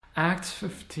Acts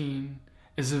 15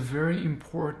 is a very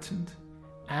important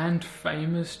and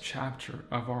famous chapter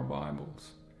of our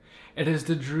Bibles. It is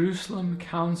the Jerusalem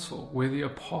Council where the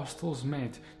apostles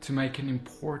met to make an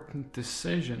important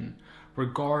decision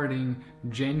regarding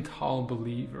Gentile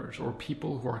believers or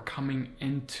people who are coming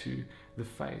into the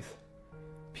faith.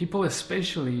 People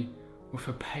especially with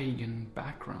a pagan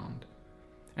background,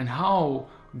 and how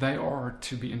they are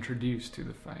to be introduced to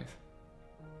the faith.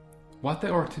 What they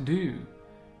are to do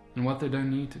and what they don't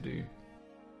need to do.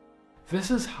 This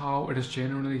is how it is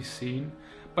generally seen,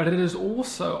 but it is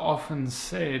also often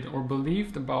said or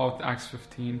believed about Acts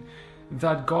 15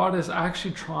 that God is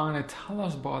actually trying to tell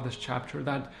us by this chapter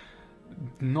that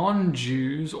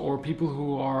non-Jews or people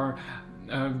who are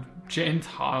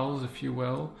Gentiles, if you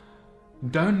will,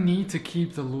 don't need to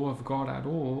keep the law of God at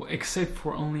all, except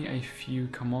for only a few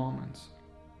commandments.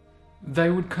 They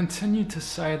would continue to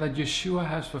say that Yeshua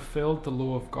has fulfilled the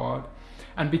law of God,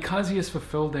 and because he has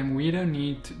fulfilled them, we don't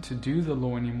need to do the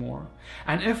law anymore.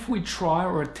 And if we try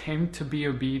or attempt to be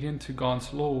obedient to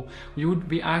God's law, we would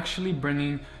be actually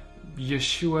bringing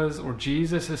Yeshua's or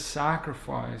Jesus'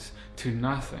 sacrifice to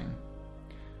nothing.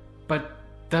 But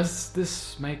does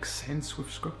this make sense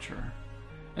with Scripture?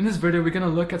 In this video, we're going to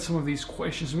look at some of these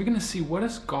questions. We're going to see what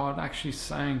is God actually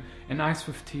saying in Acts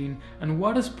 15, and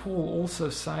what does Paul also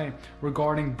say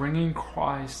regarding bringing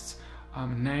Christ's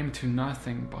name to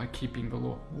nothing by keeping the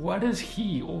law. What does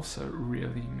he also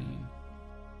really mean?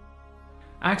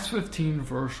 Acts 15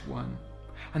 verse 1.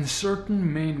 And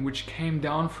certain men which came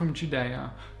down from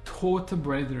Judea taught the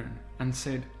brethren, and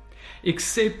said,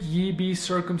 Except ye be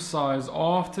circumcised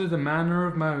after the manner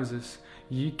of Moses,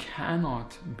 ye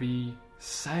cannot be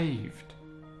saved.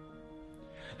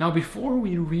 Now, before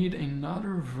we read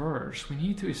another verse, we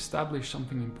need to establish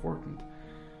something important.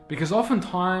 Because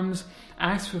oftentimes,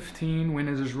 Acts 15, when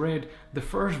it is read, the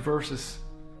first verse is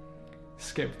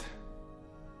skipped.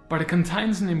 But it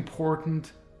contains an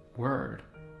important word.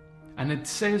 And it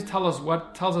tells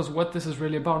us what this is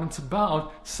really about. It's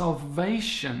about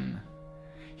salvation.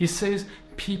 He says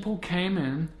people came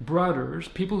in, brothers,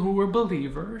 people who were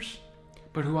believers,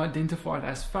 but who identified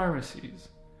as Pharisees.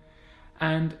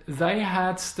 And they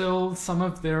had still some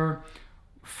of their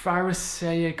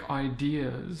Pharisaic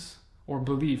ideas or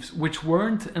beliefs, which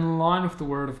weren't in line with the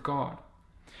Word of God.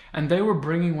 And they were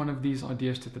bringing one of these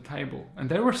ideas to the table. And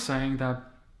they were saying that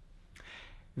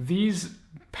these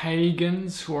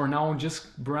pagans who are now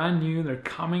just brand new, they're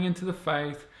coming into the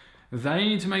faith, they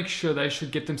need to make sure they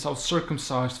should get themselves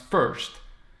circumcised first.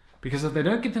 Because if they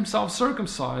don't get themselves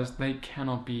circumcised, they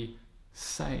cannot be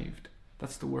saved.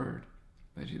 That's the word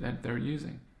that they're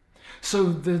using. So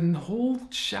the whole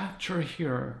chapter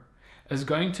here is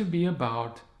going to be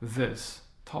about this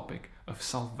topic of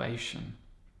salvation.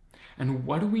 And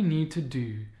what do we need to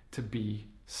do to be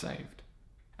saved?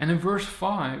 And in verse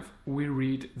 5, we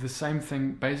read the same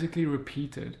thing basically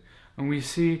repeated. And we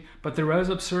see, But there rose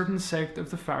up certain sect of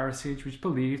the Pharisees which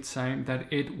believed, saying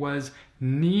that it was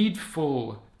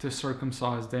needful to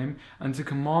circumcise them and to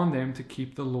command them to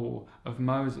keep the law of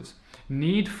Moses.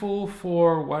 Needful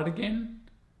for what again?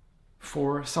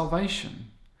 For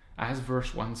salvation, as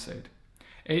verse 1 said.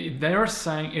 They are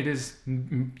saying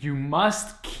you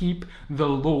must keep the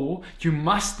law, you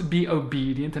must be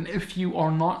obedient, and if you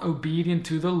are not obedient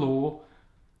to the law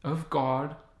of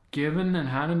God, given and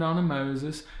handed down to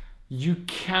Moses, you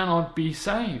cannot be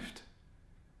saved.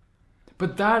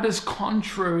 But that is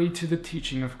contrary to the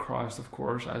teaching of Christ, of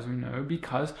course, as we know,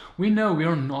 because we know we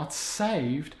are not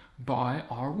saved by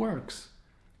our works.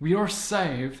 We are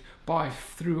saved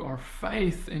through our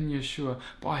faith in Yeshua,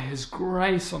 by His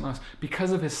grace on us,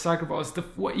 because of His sacrifice.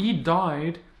 He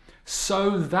died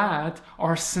so that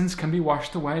our sins can be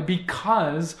washed away,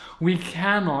 because we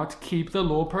cannot keep the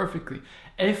law perfectly.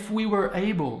 If we were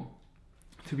able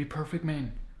to be perfect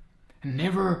men and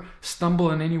never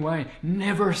stumble in any way,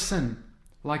 never sin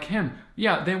like Him,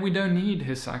 then we don't need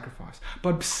His sacrifice.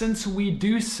 But since we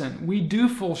do sin, we do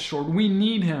fall short, we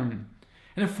need Him.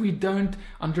 And if we don't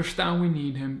understand we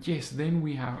need Him, yes, then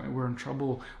we're in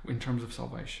trouble in terms of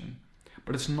salvation.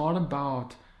 But it's not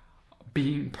about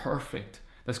being perfect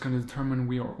that's going to determine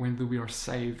whether we are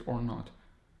saved or not.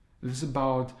 This is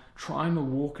about trying to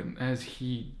walk as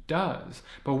He does.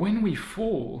 But when we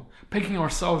fall, picking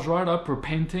ourselves right up,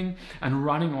 repenting and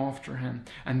running after Him,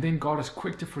 and then God is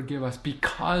quick to forgive us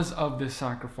because of this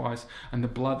sacrifice and the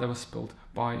blood that was spilled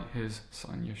by His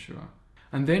Son Yeshua.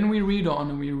 And then we read on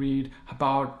and we read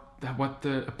about what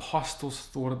the apostles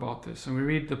thought about this. And we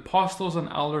read, the apostles and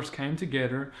elders came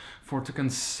together to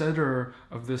consider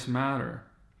of this matter.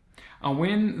 And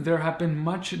when there had been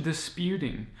much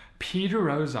disputing, Peter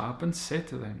rose up and said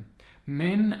to them,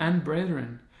 Men and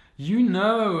brethren, you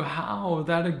know how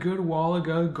that a good while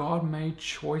ago God made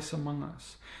choice among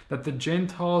us, that the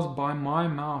Gentiles by my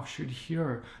mouth should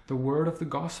hear the word of the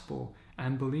gospel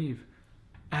and believe.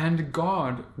 And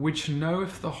God, which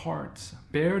knoweth the hearts,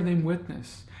 bear them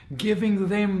witness, giving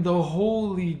them the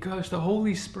Holy Ghost, the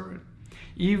Holy Spirit,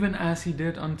 even as he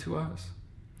did unto us,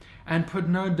 and put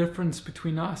no difference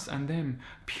between us and them,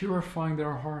 purifying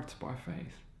their hearts by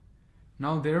faith.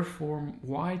 Now therefore,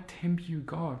 why tempt you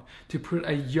God to put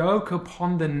a yoke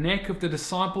upon the neck of the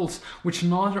disciples, which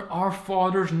neither our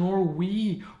fathers nor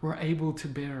we were able to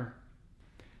bear?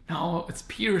 Now, it's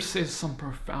Peter says some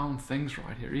profound things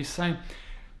right here. He's saying,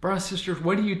 brothers and sisters,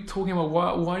 what are you talking about?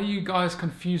 Why are you guys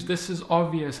confused? This is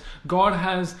obvious. God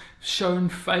has shown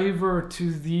favor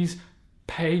to these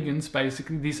pagans,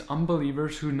 basically, these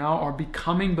unbelievers who now are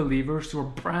becoming believers, who are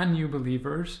brand new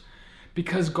believers,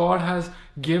 because God has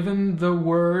given the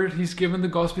word, he's given the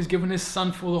gospel, he's given his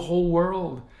son for the whole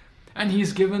world. And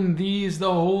he's given these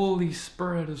the Holy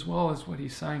Spirit as well, is what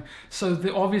he's saying. So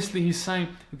obviously he's saying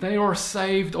they are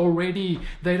saved already.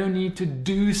 They don't need to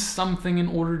do something in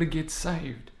order to get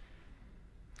saved.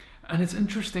 And it's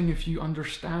interesting if you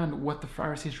understand what the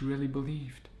Pharisees really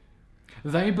believed.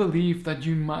 They believed that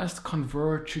you must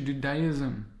convert to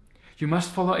Judaism. You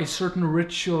must follow a certain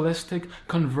ritualistic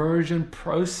conversion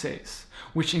process,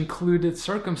 which included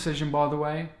circumcision, by the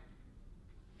way.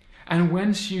 And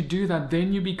once you do that,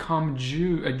 then you become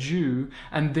a Jew,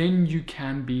 and then you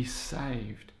can be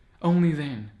saved. Only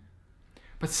then.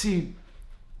 But see,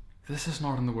 this is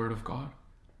not in the Word of God.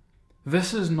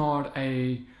 This is not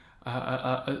an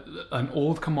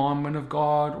old commandment of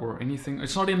God or anything.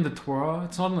 It's not in the Torah.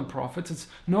 It's not in the prophets. It's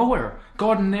nowhere.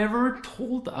 God never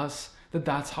told us that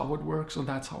that's how it works or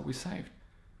that's how we're saved.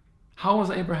 How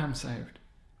was Abraham saved?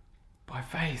 By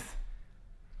faith.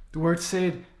 The word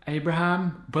said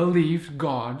Abraham believed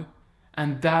God,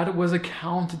 and that was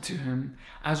accounted to him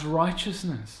as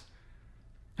righteousness.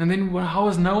 And then how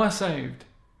was Noah saved?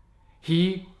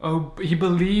 He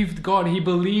believed God. He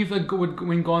believed that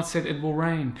when God said it will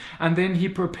rain. And then he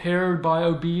prepared by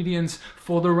obedience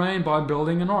for the rain by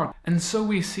building an ark. And so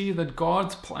we see that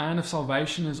God's plan of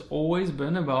salvation has always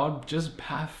been about just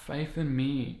have faith in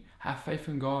me. Have faith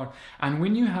in God. And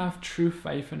when you have true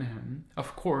faith in him,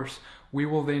 of course, we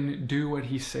will then do what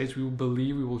he says. We will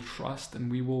believe, we will trust,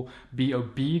 and we will be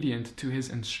obedient to his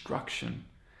instruction.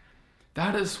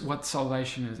 That is what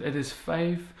salvation is. It is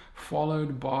faith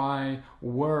followed by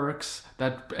works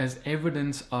that as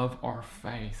evidence of our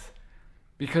faith.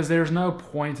 Because there's no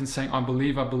point in saying, I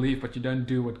believe, but you don't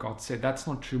do what God said. That's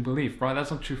not true belief, right? That's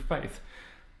not true faith.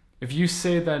 If you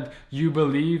say that you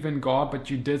believe in God, but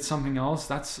you did something else,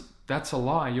 that's a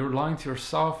lie. You're lying to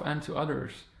yourself and to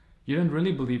others. You don't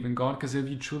really believe in God, because if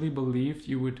you truly believed,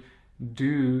 you would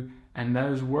do, and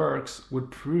those works would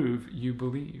prove you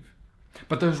believe.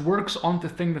 But those works aren't the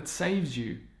thing that saves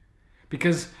you.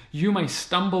 Because you may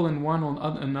stumble in one or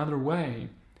another way.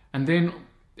 And then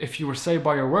if you were saved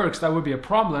by your works, that would be a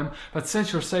problem. But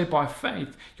since you're saved by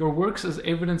faith, your works is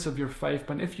evidence of your faith.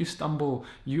 But if you stumble,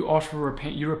 you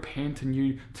repent and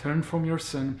you turn from your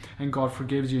sin, and God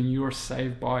forgives you, and you are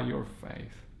saved by your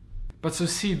faith. But so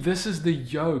see, this is the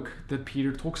yoke that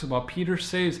Peter talks about. Peter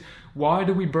says, why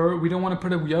do we don't want to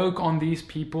put a yoke on these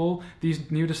people, these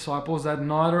new disciples, that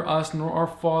neither us nor our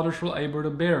fathers were able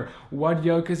to bear. What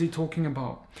yoke is he talking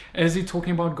about? Is he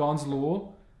talking about God's law?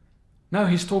 No,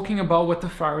 he's talking about what the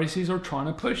Pharisees are trying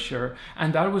to push here.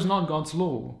 And that was not God's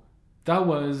law. That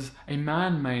was a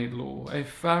man-made law, a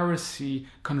Pharisee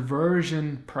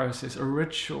conversion process, a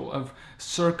ritual of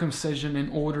circumcision in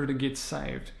order to get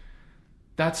saved.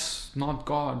 That's not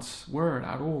God's word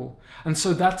at all. And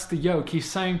so that's the yoke. He's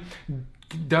saying,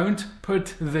 don't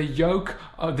put the yoke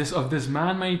of this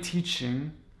man-made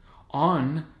teaching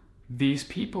on these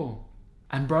people.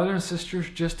 And brothers and sisters,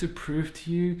 just to prove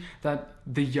to you that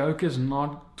the yoke is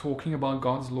not talking about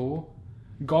God's law,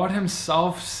 God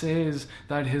himself says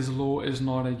that his law is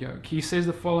not a yoke. He says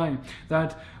the following,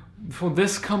 that for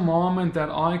this commandment that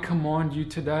I command you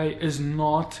today is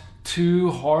not too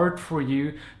hard for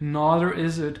you, neither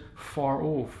is it far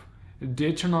off.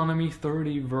 Deuteronomy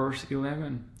 30 verse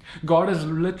 11. God is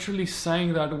literally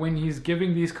saying that when he's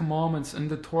giving these commandments in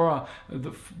the Torah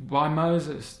by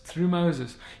Moses, through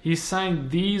Moses, he's saying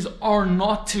these are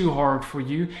not too hard for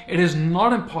you. It is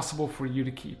not impossible for you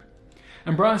to keep.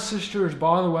 And brothers and sisters,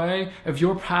 by the way, if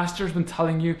your pastor's been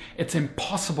telling you it's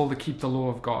impossible to keep the law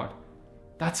of God,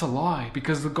 that's a lie,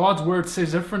 because God's word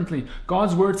says differently.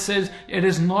 God's word says it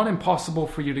is not impossible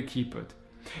for you to keep it.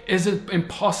 Is it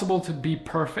impossible to be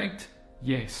perfect?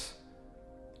 Yes.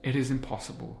 it is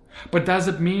impossible. But does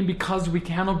it mean because we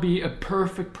cannot be a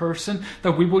perfect person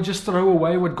that we will just throw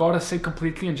away what God has said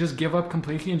completely and just give up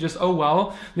completely and just, oh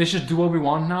well, let's just do what we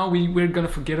want now, we're going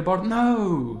to forget about it?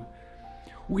 No.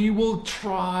 We will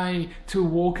try to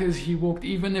walk as He walked,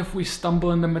 even if we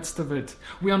stumble in the midst of it.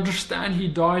 We understand He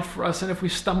died for us, and if we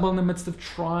stumble in the midst of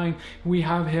trying, we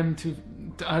have Him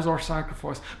as our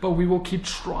sacrifice. But we will keep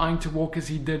trying to walk as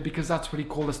He did, because that's what He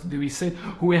called us to do. He said,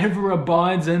 whoever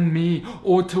abides in me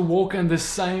ought to walk in the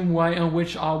same way in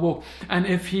which I walk. And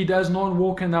if he does not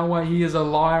walk in that way, he is a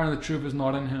liar and the truth is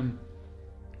not in him.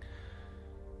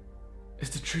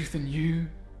 Is the truth in you?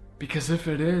 Because if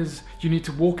it is, you need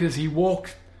to walk as He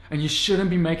walked, and you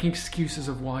shouldn't be making excuses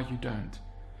of why you don't.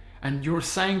 And you're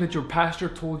saying that your pastor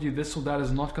told you this or that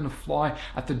is not going to fly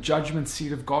at the judgment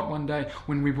seat of God one day,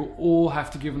 when we will all have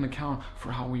to give an account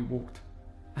for how we walked.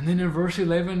 And then in verse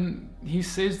 11, he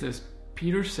says this.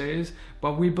 Peter says,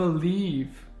 but we believe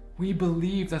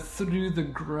that through the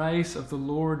grace of the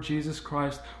Lord Jesus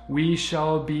Christ, we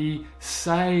shall be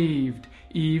saved,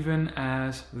 even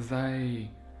as they.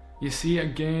 You see,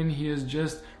 again, he is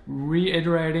just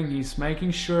reiterating, he's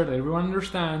making sure that everyone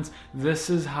understands this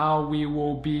is how we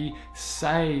will be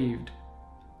saved.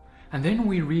 And then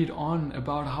we read on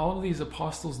about how these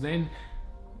apostles then,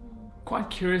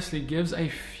 quite curiously, gives a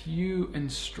few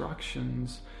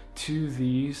instructions to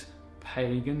these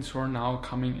pagans who are now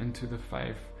coming into the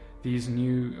faith, these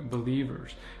new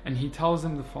believers. And he tells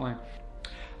them the following.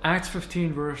 Acts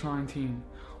 15 verse 19.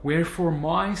 Wherefore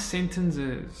my sentence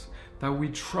is that we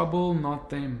trouble not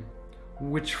them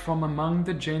which from among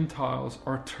the Gentiles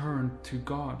are turned to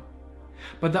God,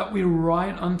 but that we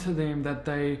write unto them that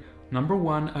they, number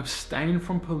 1, abstain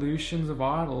from pollutions of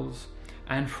idols,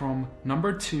 and from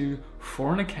number 2,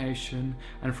 fornication,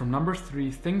 and from number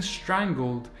 3, things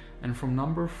strangled, and from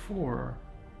number 4,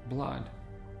 blood.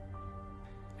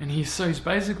 And he's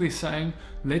basically saying,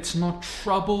 let's not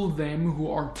trouble them who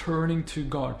are turning to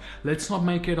God. Let's not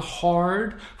make it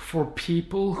hard for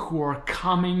people who are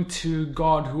coming to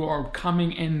God, who are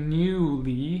coming in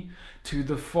newly to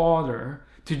the Father,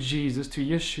 to Jesus, to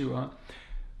Yeshua.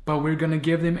 But we're going to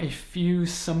give them a few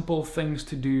simple things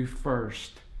to do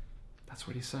first. That's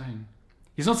what he's saying.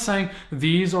 He's not saying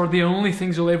these are the only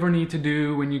things you'll ever need to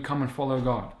do when you come and follow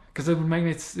God, because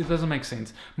it doesn't make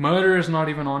sense. Murder is not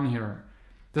even on here.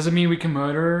 Does it mean we can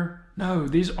murder? No,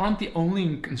 these aren't the only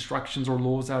instructions or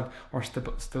laws that are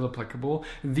still applicable.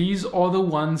 These are the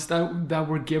ones that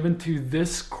were given to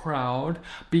this crowd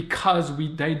because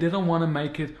they didn't want to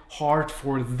make it hard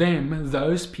for them,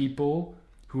 those people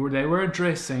who they were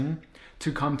addressing,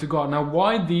 to come to God. Now,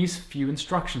 why these few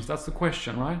instructions? That's the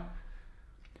question, right?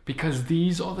 Because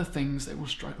these are the things they were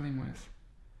struggling with.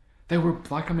 They were,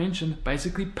 like I mentioned,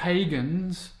 basically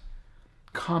pagans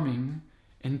coming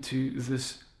into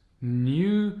this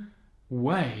new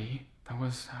way that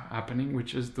was happening,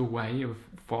 which is the way of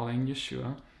following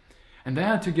Yeshua. And they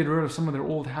had to get rid of some of their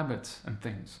old habits and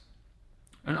things.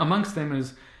 And amongst them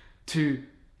is to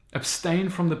abstain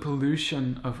from the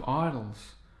pollution of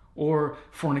idols or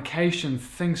fornication,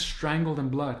 things strangled in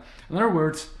blood. In other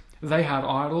words, they had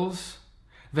idols,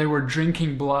 they were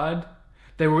drinking blood,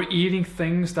 they were eating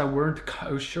things that weren't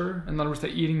kosher. In other words, they're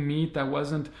eating meat that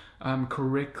wasn't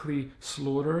correctly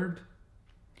slaughtered,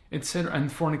 etc.,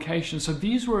 and fornication. So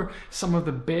these were some of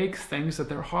the big things that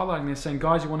they're highlighting. They're saying,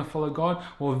 guys, you want to follow God?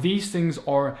 Well, these things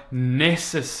are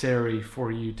necessary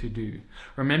for you to do.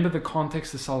 Remember the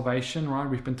context of salvation, right?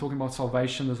 We've been talking about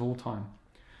salvation this whole time.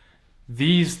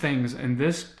 These things, in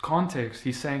this context,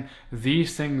 he's saying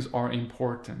these things are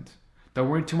important. Don't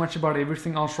worry too much about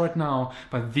everything else right now,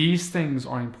 but these things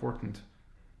are important.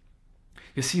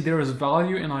 You see, there is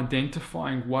value in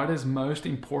identifying what is most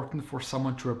important for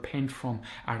someone to repent from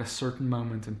at a certain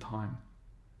moment in time.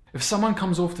 If someone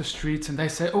comes off the streets and they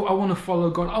say, oh, I want to follow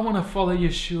God, I want to follow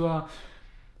Yeshua,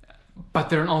 but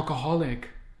they're an alcoholic,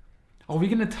 are we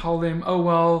going to tell them, oh,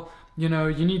 well, you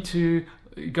need to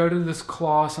go to this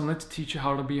class and let's teach you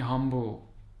how to be humble?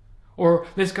 Or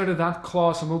let's go to that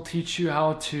class and we'll teach you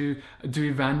how to do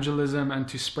evangelism and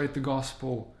to spread the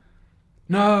gospel.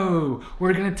 No,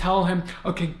 we're going to tell him,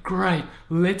 okay, great,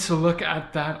 let's look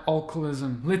at that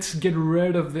alcoholism. Let's get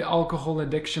rid of the alcohol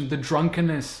addiction, the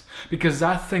drunkenness, because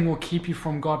that thing will keep you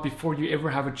from God before you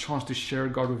ever have a chance to share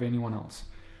God with anyone else.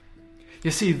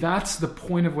 You see, that's the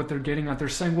point of what they're getting at. They're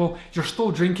saying, well, you're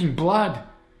still drinking blood.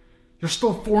 You're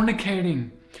still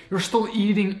fornicating. You're still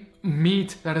eating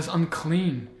meat that is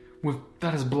unclean,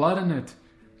 that has blood in it.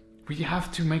 We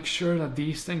have to make sure that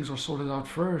these things are sorted out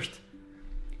first.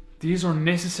 These are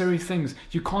necessary things.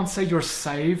 You can't say you're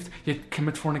saved, yet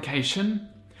commit fornication.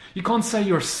 You can't say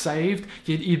you're saved,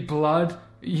 yet eat blood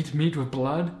eat meat with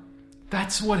blood.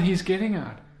 That's what he's getting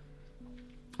at.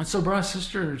 And so, brothers and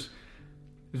sisters,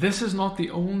 this is not the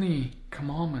only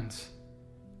commandments.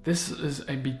 This is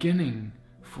a beginning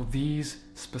for these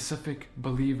specific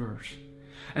believers.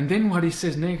 And then what he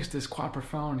says next is quite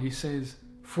profound. He says,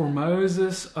 "For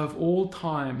Moses of all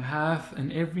time hath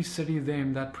in every city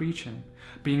them that preach him,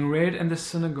 being read in the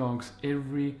synagogues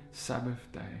every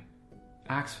Sabbath day."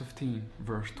 Acts 15,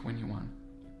 verse 21.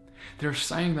 They're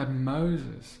saying that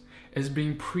Moses is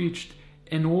being preached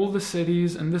in all the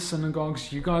cities and the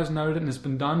synagogues. You guys know it, and it's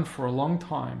been done for a long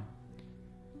time.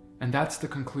 And that's the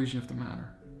conclusion of the matter.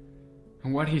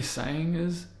 And what he's saying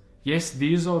is, yes,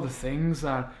 these are the things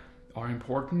that are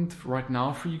important right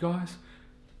now for you guys.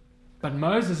 But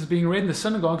Moses is being read in the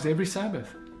synagogues every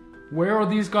Sabbath. Where are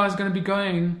these guys going to be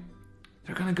going?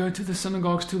 They're going to go to the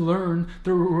synagogues to learn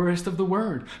the rest of the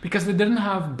word. Because they didn't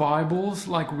have Bibles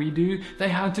like we do. They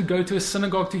had to go to a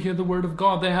synagogue to hear the word of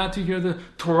God. They had to hear the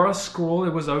Torah scroll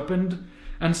that was opened,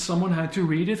 and someone had to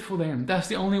read it for them. That's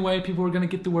the only way people were going to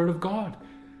get the word of God.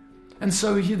 And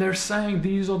so they're saying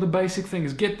these are the basic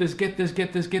things. Get this, get this,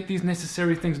 get this, get these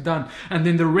necessary things done. And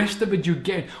then the rest of it you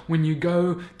get when you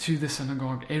go to the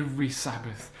synagogue every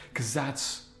Sabbath. Because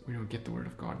that's where you get the word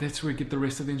of God. That's where you get the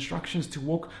rest of the instructions to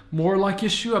walk more like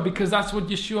Yeshua. Because that's what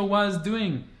Yeshua was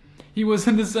doing. He was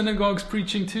in the synagogues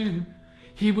preaching too.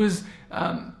 He was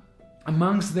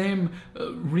amongst them.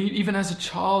 Even as a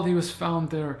child he was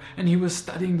found there. And he was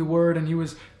studying the word, and he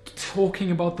was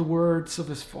talking about the words of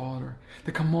his Father,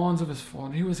 the commands of his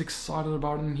Father. He was excited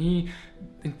about it, and he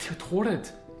taught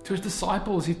it to his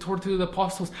disciples. He taught it to the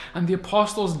apostles, and the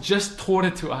apostles just taught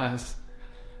it to us.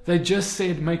 They just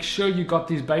said, make sure you got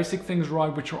these basic things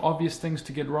right, which are obvious things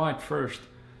to get right first.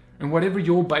 And whatever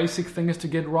your basic thing is to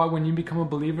get right when you become a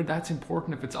believer, that's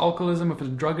important. If it's alcoholism, if it's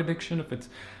drug addiction, if it's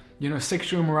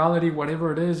sexual immorality,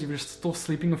 whatever it is, if you're still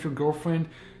sleeping with your girlfriend,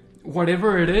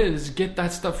 whatever it is, get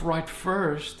that stuff right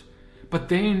first. But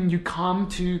then you come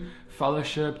to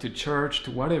fellowship, to church, to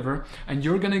whatever, and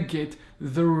you're going to get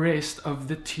the rest of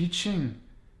the teaching,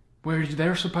 where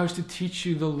they're supposed to teach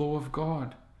you the law of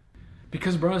God.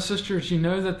 Because, brothers and sisters, you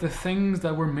know that the things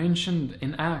that were mentioned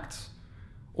in Acts,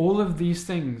 all of these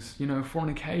things,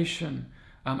 fornication,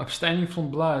 abstaining from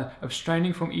blood,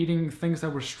 abstaining from eating things that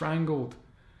were strangled,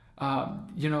 all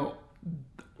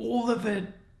of it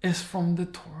is from the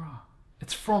Torah.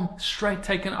 It's from straight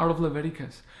taken out of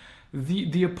Leviticus.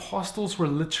 The apostles were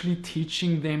literally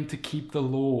teaching them to keep the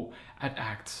law at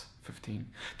Acts 15.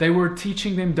 They were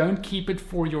teaching them, don't keep it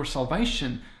for your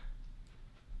salvation,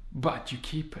 but you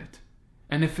keep it.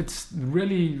 And if it's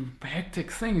really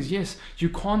hectic things, yes, you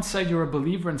can't say you're a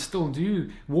believer and still do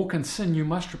walk in sin. You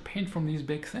must repent from these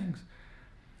big things.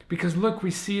 Because look,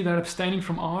 we see that abstaining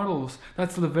from idols,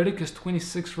 that's Leviticus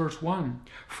 26 verse 1.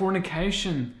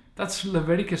 Fornication, that's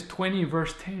Leviticus 20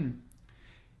 verse 10.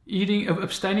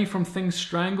 Abstaining from things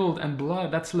strangled and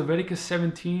blood, that's Leviticus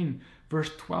 17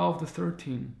 verse 12 to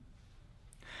 13.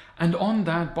 And on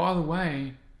that, by the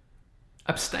way,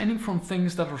 abstaining from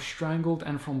things that are strangled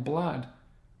and from blood,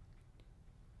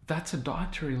 that's a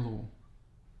dietary law,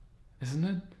 isn't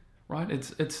it? Right?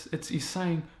 He's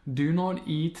saying, do not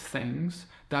eat things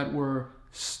that were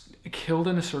killed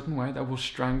in a certain way, that were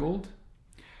strangled,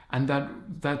 and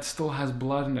that still has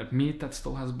blood in it, meat that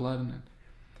still has blood in it.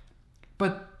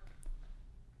 But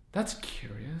that's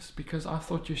curious, because I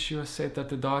thought Yeshua said that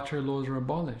the dietary laws are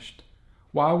abolished.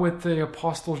 Why would the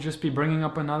apostles just be bringing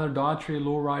up another dietary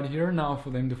law right here now for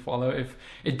them to follow? If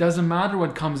it doesn't matter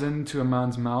what comes into a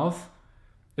man's mouth,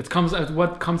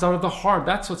 what comes out of the heart.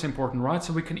 That's what's important, right?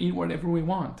 So we can eat whatever we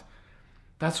want.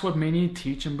 That's what many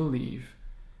teach and believe.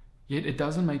 Yet it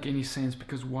doesn't make any sense,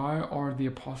 because why are the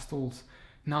apostles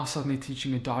now suddenly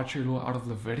teaching a dietary law out of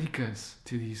Leviticus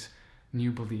to these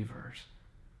new believers?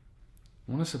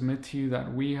 I want to submit to you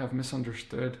that we have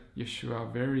misunderstood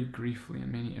Yeshua very griefly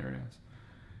in many areas.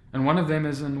 And one of them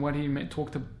is in what he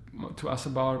talked to us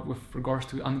about with regards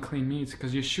to unclean meats,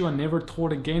 because Yeshua never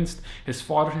taught against his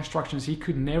Father's instructions. He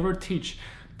could never teach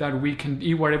that we can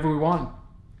eat whatever we want,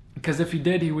 because if he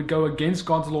did, he would go against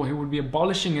God's law. He would be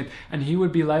abolishing it, and he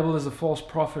would be labeled as a false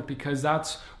prophet, because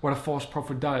that's what a false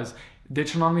prophet does.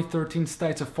 Deuteronomy 13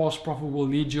 states a false prophet will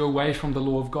lead you away from the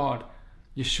law of God.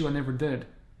 Yeshua never did.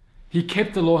 He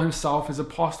kept the law himself. His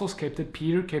apostles kept it.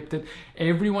 Peter kept it.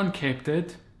 Everyone kept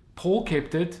it. Paul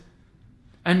kept it.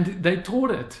 And they taught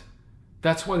it.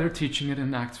 That's why they're teaching it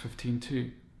in Acts 15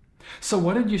 too. So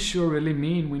what did Yeshua really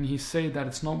mean when he said that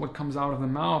it's not what comes out of the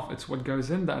mouth, it's what goes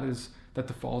in that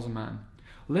defiles a man?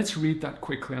 Let's read that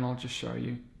quickly, and I'll just show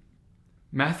you.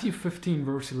 Matthew 15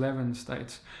 verse 11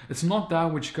 states, "It's not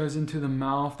that which goes into the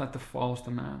mouth that defiles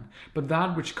the man, but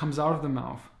that which comes out of the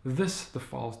mouth, this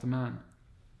defiles the man."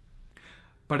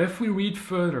 But if we read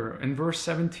further, in verse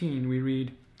 17 we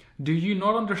read, "Do you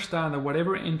not understand that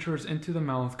whatever enters into the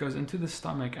mouth goes into the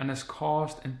stomach and is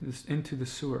cast into the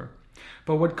sewer?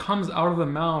 But what comes out of the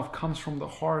mouth comes from the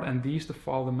heart, and these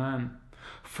defile the man.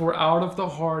 For out of the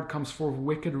heart comes forth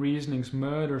wicked reasonings,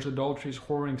 murders, adulteries,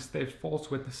 whorings, thefts,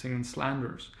 false witnessing, and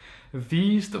slanders.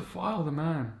 These defile the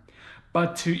man.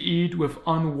 But to eat with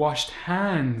unwashed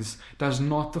hands does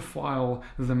not defile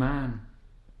the man."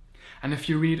 And if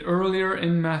you read earlier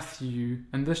in Matthew,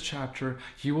 in this chapter,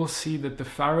 you will see that the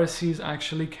Pharisees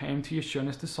actually came to Yeshua and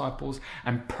his disciples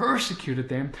and persecuted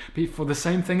them for the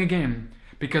same thing again,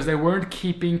 because they weren't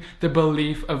keeping the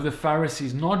belief of the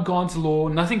Pharisees, not God's law,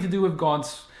 nothing to do with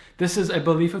God's. This is a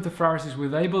belief of the Pharisees where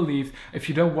they believe if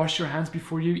you don't wash your hands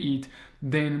before you eat,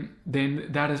 then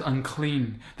that is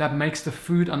unclean. That makes the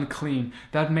food unclean.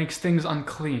 That makes things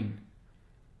unclean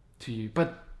to you.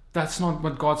 But that's not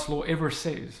what God's law ever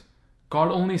says. God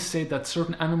only said that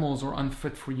certain animals are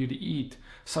unfit for you to eat,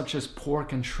 such as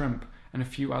pork and shrimp and a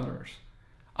few others.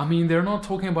 I mean, they're not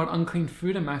talking about unclean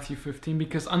food in Matthew 15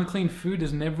 because unclean food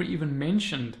is never even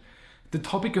mentioned. The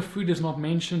topic of food is not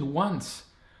mentioned once.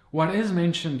 What is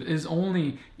mentioned is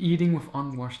only eating with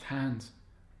unwashed hands.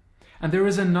 And there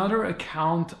is another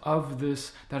account of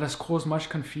this that has caused much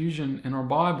confusion in our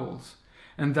Bibles.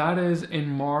 And that is in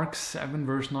Mark 7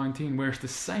 verse 19, where it's the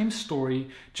same story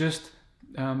just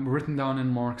written down in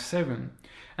Mark 7.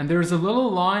 And there's a little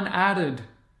line added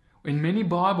in many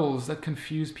Bibles that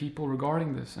confuse people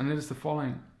regarding this, and it is the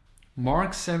following.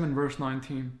 Mark 7 verse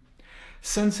 19.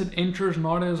 "Since it enters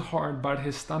not his heart but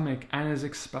his stomach and is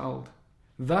expelled.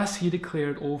 Thus he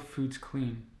declared all foods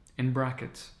clean." In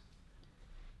brackets.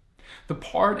 The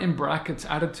part in brackets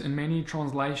added in many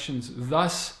translations,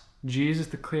 "Thus Jesus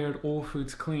declared all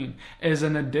foods clean," is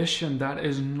an addition that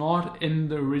is not in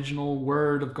the original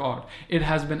word of God. It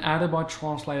has been added by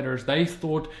translators. They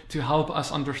thought to help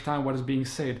us understand what is being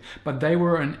said, but they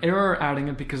were in error adding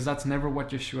it because that's never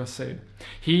what Yeshua said.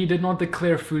 He did not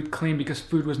declare food clean because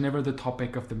food was never the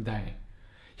topic of the day.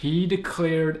 He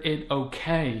declared it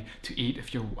okay to eat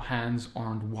if your hands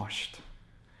aren't washed.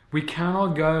 We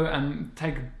cannot go and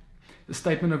take the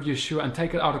statement of Yeshua and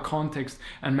take it out of context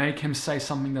and make him say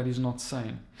something that he's not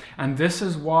saying. And this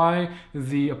is why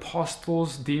the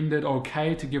apostles deemed it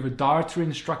okay to give a dietary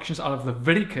instructions out of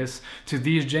Leviticus to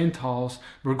these Gentiles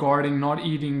regarding not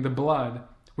eating the blood,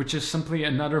 which is simply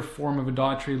another form of a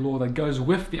dietary law that goes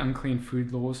with the unclean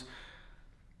food laws.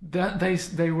 That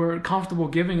they were comfortable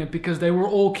giving it because they were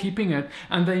all keeping it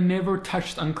and they never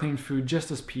touched unclean food,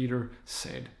 just as Peter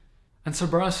said. And so,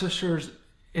 brothers and sisters,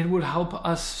 it would help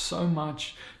us so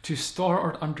much to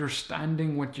start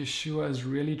understanding what Yeshua is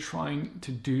really trying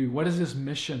to do. What is his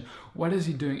mission? What is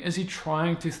he doing? Is he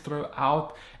trying to throw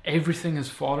out everything his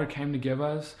Father came to give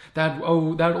us? That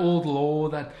old law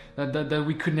that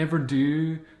we could never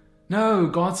do? No,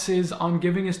 God says, I'm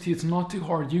giving this to you. It's not too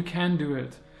hard. You can do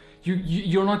it.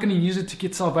 You're not going to use it to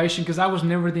get salvation because that was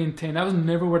never the intent. That was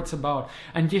never what it's about.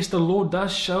 And yes, the Lord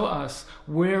does show us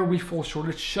where we fall short.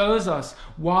 It shows us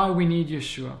why we need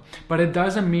Yeshua. But it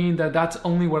doesn't mean that that's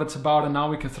only what it's about and now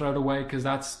we can throw it away because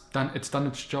it's done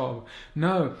its job.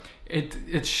 No,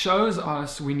 it shows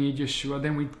us we need Yeshua.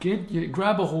 Then we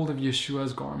grab a hold of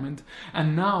Yeshua's garment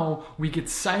and now we get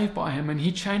saved by him and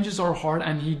he changes our heart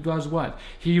and he does what?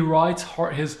 He writes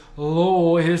his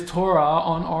law, his Torah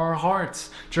on our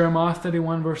hearts. Jeremiah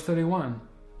 31 verse 31.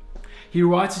 He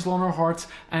writes his law on our hearts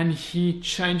and he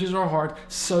changes our heart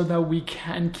so that we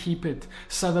can keep it.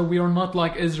 So that we are not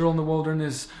like Israel in the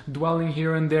wilderness, dwelling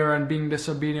here and there and being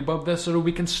disobedient, but so that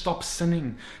we can stop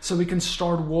sinning. So we can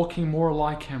start walking more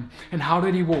like him. And how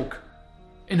did he walk?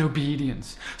 In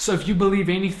obedience. So if you believe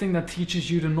anything that teaches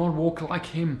you to not walk like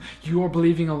him, you are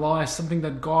believing a lie, something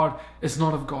that God is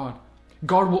not of God.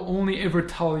 God will only ever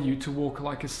tell you to walk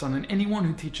like his son. And anyone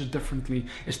who teaches differently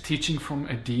is teaching from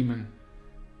a demon.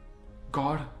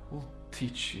 God will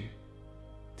teach you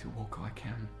to walk like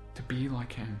him, to be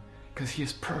like him, because he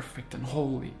is perfect and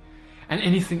holy, and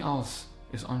anything else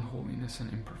is unholiness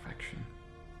and imperfection.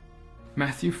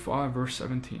 Matthew 5 verse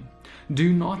 17.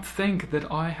 "Do not think that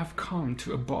I have come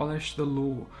to abolish the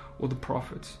law or the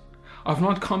prophets. I have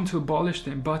not come to abolish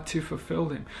them, but to fulfill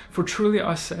them. For truly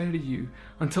I say to you,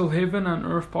 until heaven and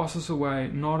earth passes away,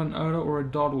 not an iota or a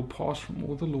dot will pass from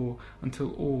all the law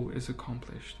until all is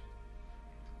accomplished."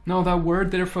 Now that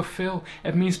word there, fulfill,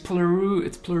 it means plerou.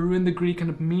 It's plerou in the Greek and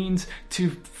it means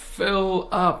to fill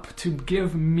up, to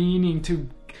give meaning, to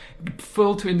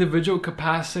filled to individual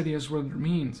capacity is what it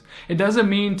means. It doesn't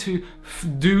mean to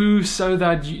do so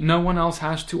that no one else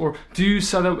has to, or do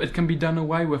so that it can be done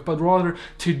away with, but rather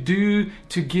to do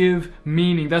to give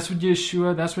meaning. That's what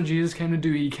that's what Jesus came to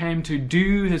do. He came to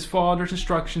do his Father's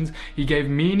instructions. He gave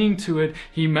meaning to it.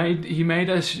 He made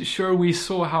us sure we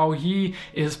saw how he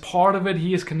is part of it.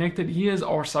 He is connected. He is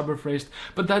our Sabbath rest.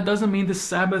 But that doesn't mean the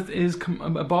Sabbath is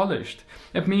abolished.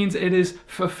 It means it is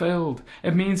fulfilled.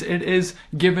 It means it is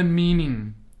given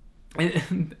meaning.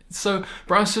 So,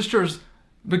 brothers and sisters,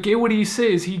 but get what he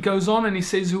says. He goes on and he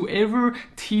says, whoever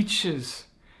teaches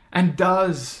and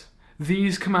does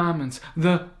these commandments,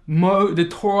 the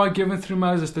Torah given through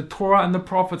Moses, the Torah and the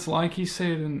prophets, like he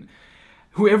said, and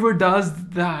whoever does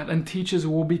that and teaches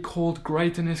will be called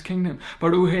great in his kingdom.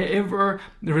 But whoever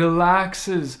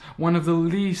relaxes one of the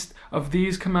least of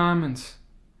these commandments,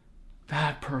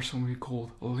 that person will be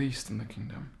called least in the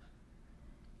kingdom.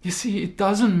 You see, it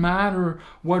doesn't matter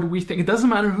what we think. It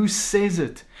doesn't matter who says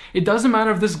it. It doesn't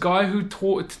matter if this guy who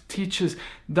teaches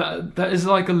that is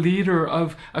like a leader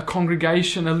of a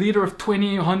congregation, a leader of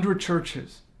 100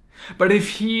 churches. But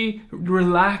if he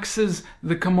relaxes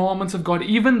the commandments of God,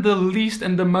 even the least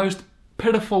and the most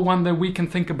pitiful one that we can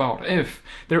think about, if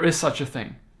there is such a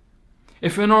thing.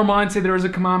 If in our mind, say, there is a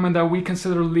commandment that we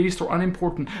consider least or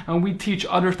unimportant, and we teach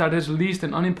others that is least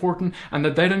and unimportant, and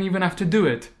that they don't even have to do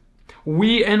it,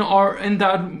 we in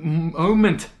that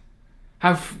moment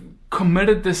have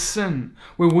committed this sin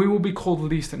where we will be called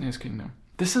least in his kingdom.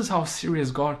 This is how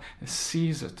serious God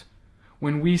sees it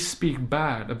when we speak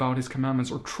bad about his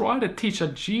commandments or try to teach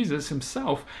that Jesus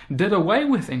himself did away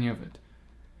with any of it.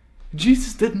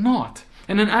 Jesus did not.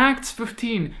 And in Acts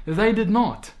 15, they did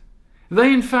not.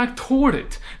 They in fact taught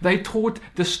it. They taught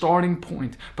the starting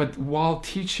point, but while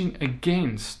teaching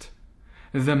against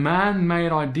the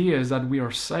man-made ideas that we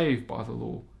are saved by the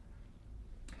law.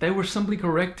 They were simply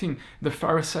correcting the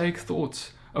Pharisaic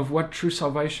thoughts of what true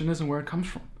salvation is and where it comes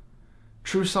from.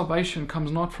 True salvation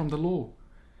comes not from the law,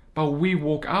 but we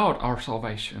walk out our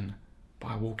salvation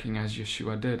by walking as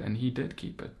Yeshua did, and he did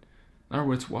keep it. In other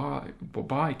words,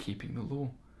 by keeping the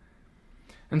law.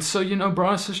 And so,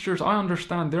 brothers and sisters, I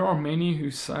understand there are many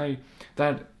who say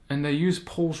that, and they use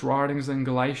Paul's writings in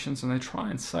Galatians, and they try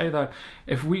and say that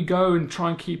if we go and try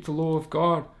and keep the law of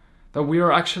God, that we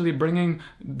are actually bringing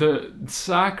the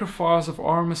sacrifice of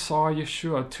our Messiah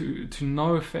Yeshua to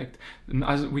no effect, and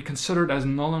as we consider it as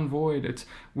null and void.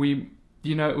 We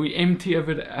empty of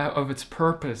it of its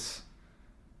purpose.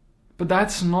 But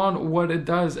that's not what it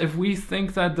does. If we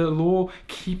think that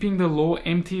keeping the law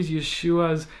empties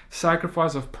Yeshua's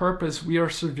sacrifice of purpose, we are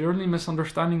severely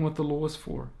misunderstanding what the law is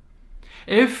for.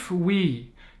 If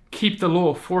we keep the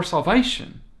law for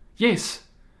salvation, yes,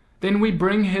 then we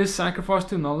bring his sacrifice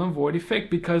to null and void effect,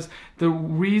 because the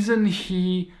reason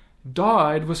he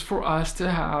died was for us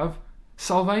to have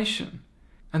salvation.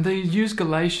 And they use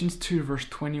Galatians 2 verse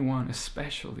 21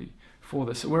 especially for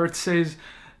this, where it says,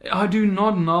 I do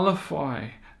not nullify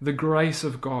the grace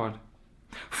of God.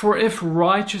 For if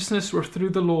righteousness were through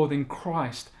the law, then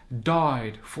Christ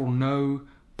died for no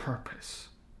purpose.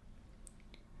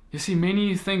 You see,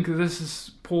 many think this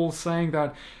is Paul saying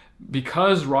that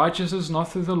because righteousness is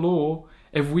not through the law,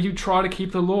 if we try to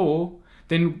keep the law,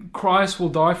 then Christ will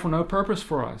die for no purpose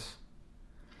for us.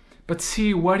 But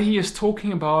see, what he is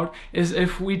talking about is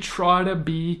if we try to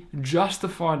be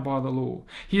justified by the law.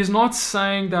 He is not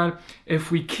saying that if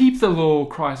we keep the law,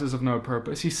 Christ is of no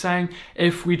purpose. He's saying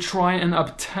if we try and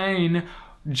obtain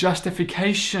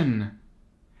justification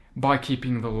by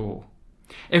keeping the law.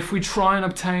 If we try and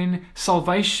obtain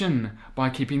salvation by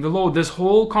keeping the law. This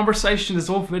whole conversation, this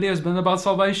whole video has been about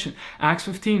salvation. Acts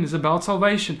 15 is about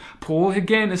salvation. Paul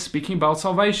again is speaking about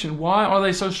salvation. Why are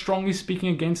they so strongly speaking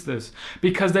against this?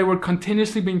 Because they were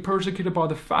continuously being persecuted by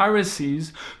the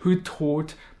Pharisees who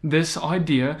taught this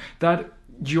idea that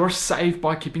you're saved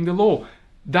by keeping the law.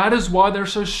 That is why they're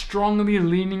so strongly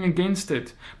leaning against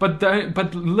it. But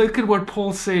look at what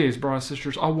Paul says, brothers and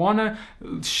sisters. I want to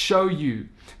show you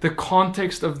the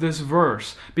context of this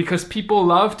verse, because people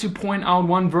love to point out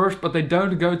one verse, but they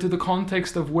don't go to the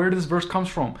context of where this verse comes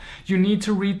from. You need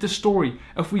to read the story.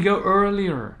 If we go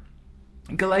earlier,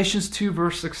 Galatians 2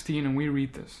 verse 16, and we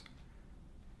read this.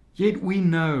 Yet we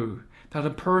know that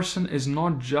a person is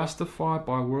not justified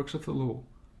by works of the law,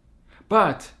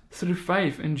 but through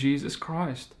faith in Jesus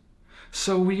Christ.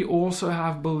 So we also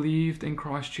have believed in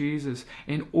Christ Jesus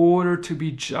in order to be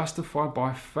justified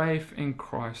by faith in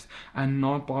Christ and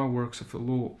not by works of the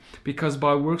law. Because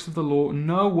by works of the law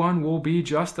no one will be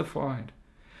justified.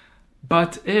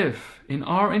 But if in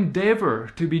our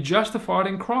endeavor to be justified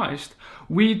in Christ,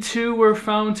 we too were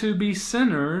found to be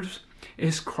sinners,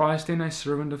 Is Christ then a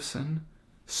servant of sin?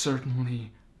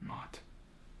 Certainly not.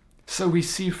 So we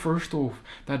see first off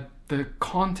that the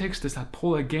context is that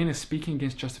Paul again is speaking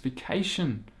against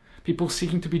justification. People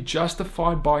seeking to be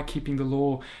justified by keeping the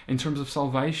law in terms of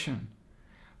salvation.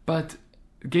 But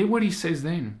get what he says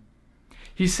then.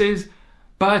 He says,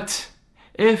 but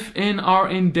if in our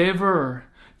endeavor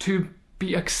to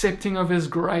be accepting of His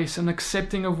grace and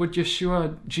accepting of what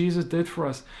Yeshua, Jesus did for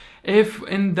us, if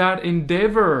in that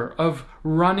endeavor of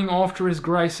running after His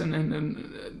grace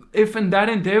and if in that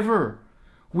endeavor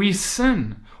we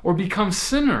sin or become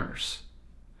sinners,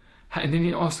 and then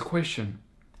he asks the question,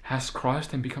 has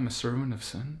Christ then become a servant of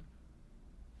sin?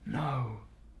 No.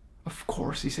 Of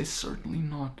course, he says, certainly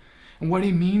not. And what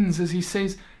he means is he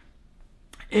says,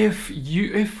 if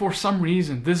for some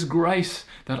reason this grace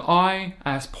that I,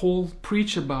 as Paul,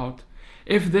 preach about,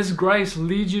 if this grace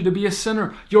leads you to be a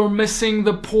sinner, you're missing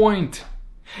the point.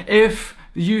 If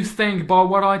you think by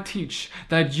what I teach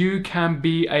that you can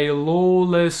be a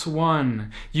lawless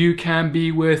one, you can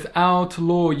be without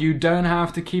law, you don't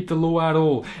have to keep the law at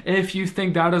all. If you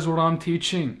think that is what I'm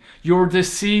teaching, you're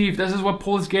deceived. This is what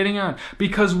Paul is getting at.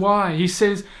 Because why? He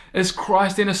says, is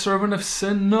Christ then a servant of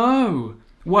sin? No.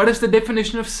 What is the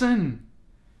definition of sin?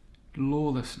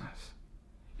 Lawlessness.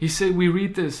 He said, we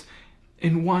read this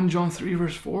in 1 John 3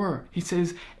 verse 4. He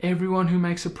says, everyone who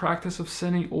makes a practice of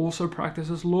sinning also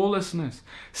practices lawlessness.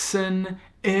 Sin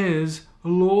is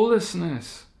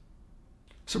lawlessness.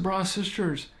 So brothers and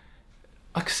sisters,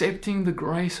 accepting the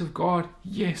grace of God,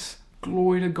 yes,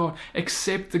 glory to God.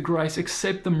 Accept the grace,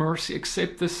 accept the mercy,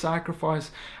 accept the sacrifice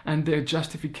and the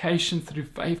justification through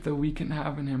faith that we can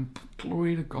have in Him.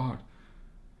 Glory to God.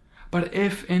 But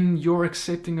if in your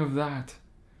accepting of that,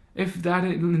 if that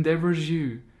endeavors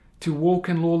you to walk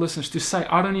in lawlessness, to say,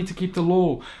 I don't need to keep the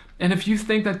law, and if you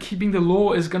think that keeping the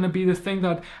law is going to be the thing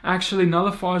that actually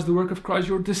nullifies the work of Christ,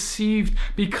 you're deceived,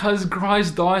 because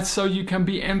Christ died so you can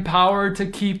be empowered to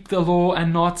keep the law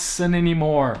and not sin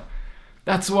anymore.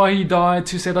 That's why He died,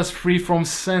 to set us free from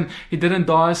sin. He didn't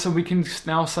die so we can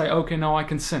now say, okay, now I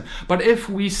can sin. But if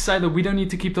we say that we don't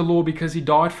need to keep the law because He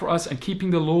died for us, and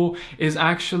keeping the law is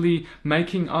actually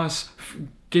making us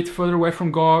get further away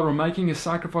from God or making His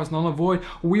sacrifice null and void,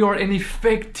 we are in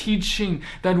effect teaching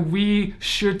that we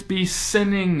should be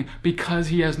sinning because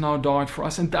He has now died for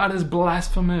us. And that is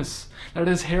blasphemous. That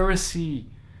is heresy.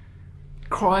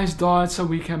 Christ died so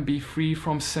we can be free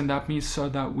from sin. That means so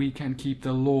that we can keep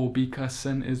the law, because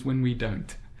sin is when we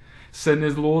don't. Sin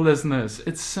is lawlessness.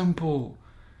 It's simple.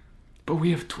 But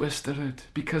we have twisted it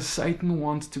because Satan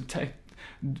wants to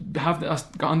have us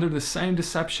under the same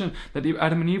deception that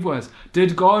Adam and Eve was.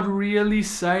 Did God really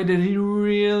say, did He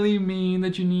really mean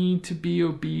that you need to be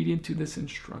obedient to this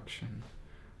instruction?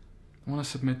 I want to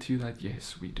submit to you that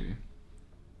yes, we do.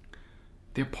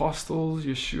 The apostles,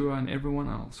 Yeshua, and everyone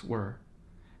else were.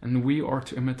 And we are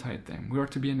to imitate them. We are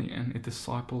to be a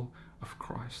disciple of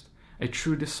Christ. A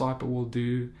true disciple will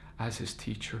do as his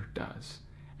teacher does.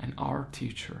 And our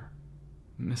teacher,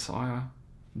 Messiah,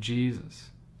 Jesus,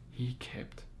 He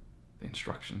kept the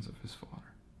instructions of His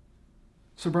Father.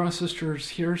 So brothers and sisters,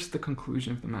 here's the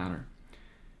conclusion of the matter.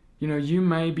 You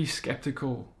may be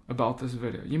skeptical about this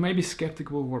video. You may be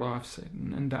skeptical of what I've said,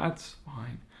 and that's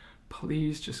fine.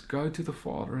 Please just go to the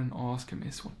Father and ask Him,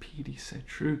 is what Petey said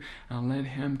true? And let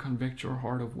Him convict your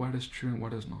heart of what is true and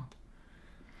what is not.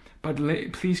 But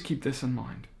please keep this in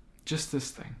mind. Just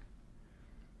this thing.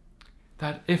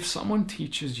 That if someone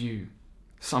teaches you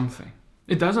something,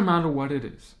 it doesn't matter what it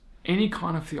is, any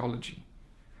kind of theology,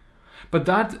 but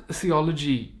that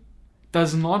theology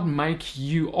does not make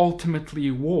you ultimately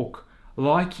walk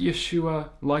like Yeshua,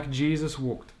 like Jesus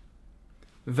walked,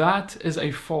 that is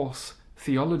a false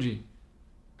theology.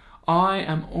 I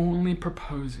am only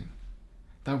proposing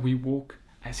that we walk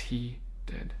as He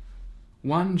did.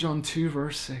 1 John 2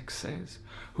 verse 6 says,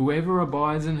 whoever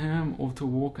abides in Him ought to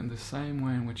walk in the same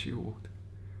way in which He walked.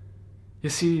 You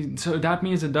see, so that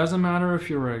means it doesn't matter if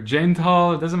you're a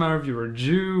Gentile, it doesn't matter if you're a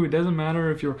Jew, it doesn't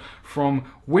matter if you're from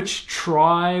which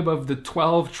tribe of the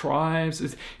 12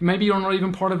 tribes. Maybe you're not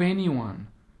even part of anyone.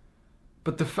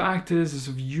 But the fact is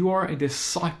if you are a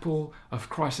disciple of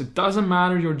Christ, it doesn't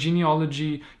matter your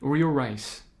genealogy or your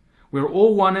race. We're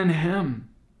all one in Him.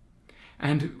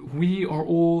 And we are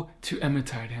all to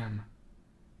imitate Him.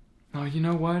 Now, you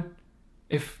know what?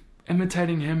 If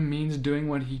imitating Him means doing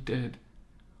what He did,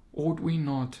 ought we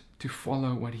not to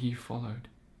follow what He followed?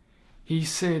 He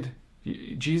said,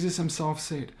 Jesus Himself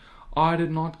said, I did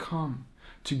not come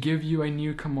to give you a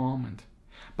new commandment,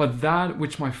 but that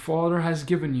which my Father has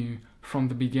given you from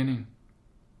the beginning.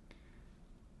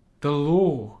 The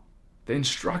law The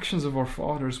instructions of our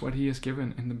Father is what He has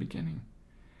given in the beginning.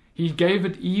 He gave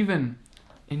it even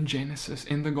in Genesis,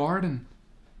 in the garden.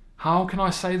 How can I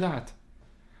say that?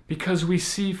 Because we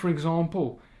see, for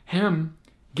example, Him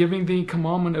giving the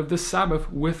commandment of the Sabbath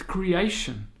with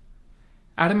creation.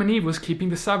 Adam and Eve was keeping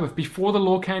the Sabbath. Before the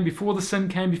law came, before the sin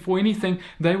came, before anything,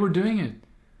 they were doing it.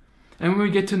 And when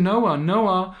we get to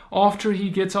Noah, after he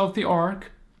gets out the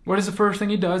ark, what is the first thing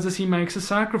he does? Is he makes a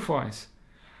sacrifice.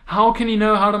 How can he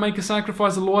know how to make a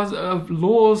sacrifice? The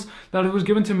laws that it was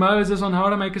given to Moses on how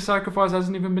to make a sacrifice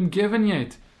hasn't even been given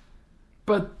yet.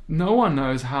 But Noah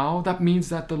knows how. That means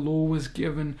that the law was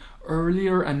given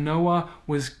earlier, and Noah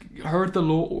heard the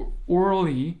law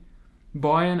orally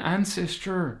by an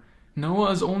ancestor.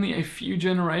 Noah is only a few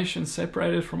generations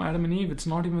separated from Adam and Eve. It's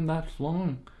not even that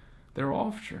long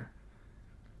thereafter.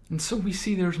 And so we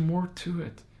see there's more to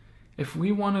it. If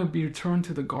we want to be returned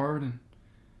to the garden,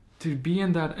 to be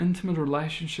in that intimate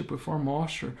relationship with our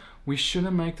Master, we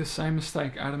shouldn't make the same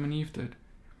mistake Adam and Eve did.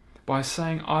 By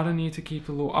saying, I don't need to keep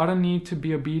the law. I don't need to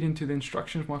be obedient to the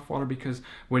instructions of my Father, because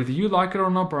whether you like it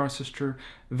or not, brother, sister,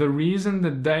 the reason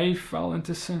that they fell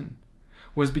into sin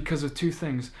was because of two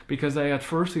things. Because they had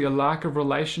firstly a lack of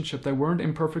relationship. They weren't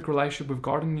in perfect relationship with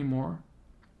God anymore.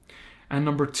 And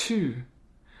number two,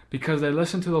 because they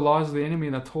listened to the lies of the enemy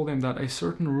that told them that a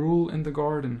certain rule in the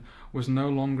garden was no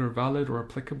longer valid or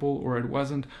applicable, or it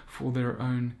wasn't for their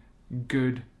own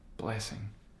good blessing.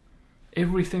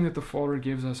 Everything that the Father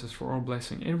gives us is for our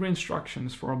blessing. Every instruction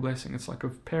is for our blessing. It's like a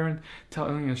parent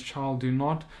telling his child, do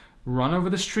not run over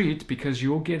the street because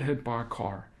you'll get hit by a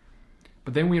car.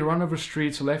 But then we run over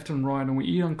streets left and right, and we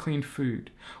eat unclean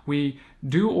food. We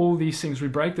do all these things. We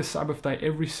break the Sabbath day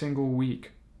every single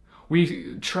week.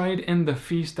 We trade in the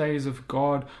feast days of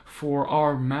God for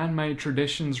our man-made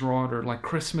traditions, rather, like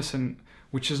Christmas,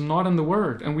 which is not in the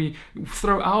Word. And we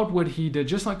throw out what He did,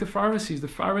 just like the Pharisees. The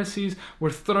Pharisees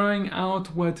were throwing out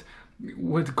what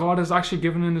God has actually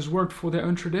given in His Word for their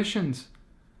own traditions.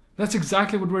 That's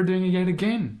exactly what we're doing yet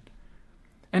again.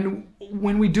 And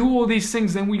when we do all these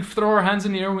things, then we throw our hands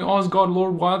in the air and we ask God,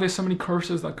 Lord, why are there so many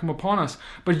curses that come upon us?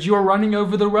 But you're running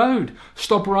over the road.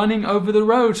 Stop running over the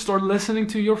road. Start listening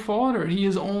to your Father. He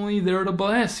is only there to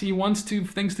bless. He wants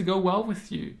things to go well with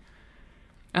you.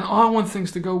 And I want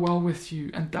things to go well with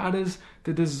you. And that is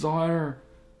the desire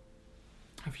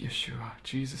of Yeshua,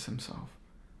 Jesus Himself.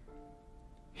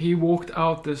 He walked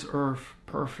out this earth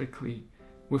perfectly,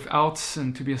 without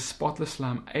sin, to be a spotless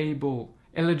lamb,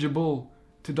 eligible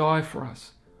to die for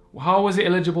us. How was He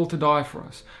eligible to die for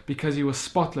us? Because He was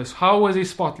spotless. How was He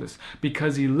spotless?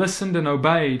 Because He listened and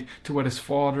obeyed to what His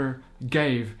Father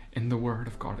gave in the Word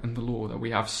of God, in the law that we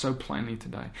have so plainly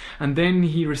today. And then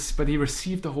He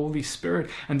received the Holy Spirit,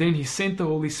 and then He sent the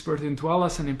Holy Spirit to indwell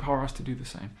us and empower us to do the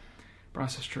same.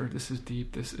 Brothers and sisters, this is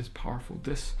deep, this is powerful,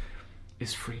 this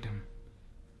is freedom.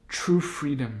 True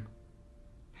freedom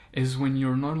is when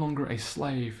you're no longer a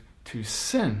slave to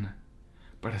sin,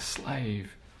 but a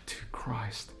slave to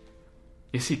Christ.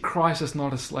 You see, Christ is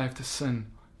not a slave to sin,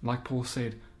 like Paul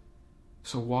said.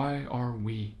 So why are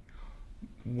we?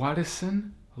 What is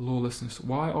sin? Lawlessness.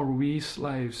 Why are we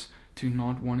slaves to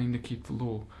not wanting to keep the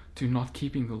law, to not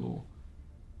keeping the law?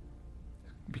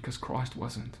 Because Christ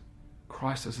wasn't.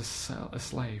 Christ is a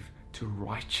slave to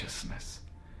righteousness,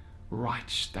 right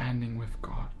standing with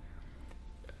God,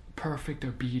 perfect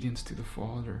obedience to the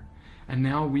Father. And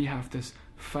now we have this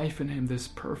faith in Him, this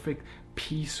perfect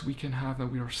peace we can have, that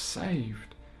we are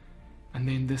saved. And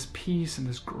then this peace and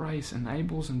this grace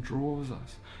enables and draws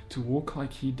us to walk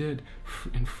like He did,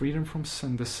 in freedom from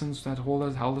sin, the sins that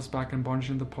held us back in bondage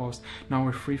in the past. Now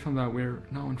we're free from that. We're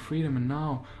now in freedom, and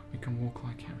now we can walk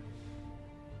like Him.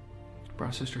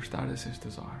 Brothers and sisters, that is His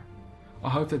desire. I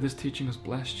hope that this teaching has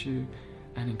blessed you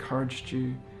and encouraged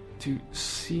you to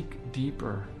seek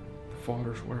deeper the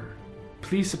Father's Word.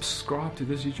 Please subscribe to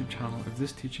this YouTube channel if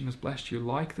this teaching has blessed you.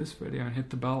 Like this video and hit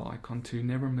the bell icon to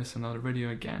never miss another video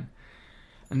again.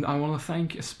 And I want to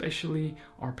thank especially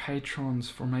our patrons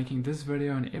for making this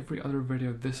video and every other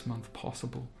video this month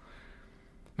possible.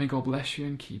 May God bless you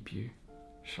and keep you.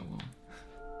 Shalom.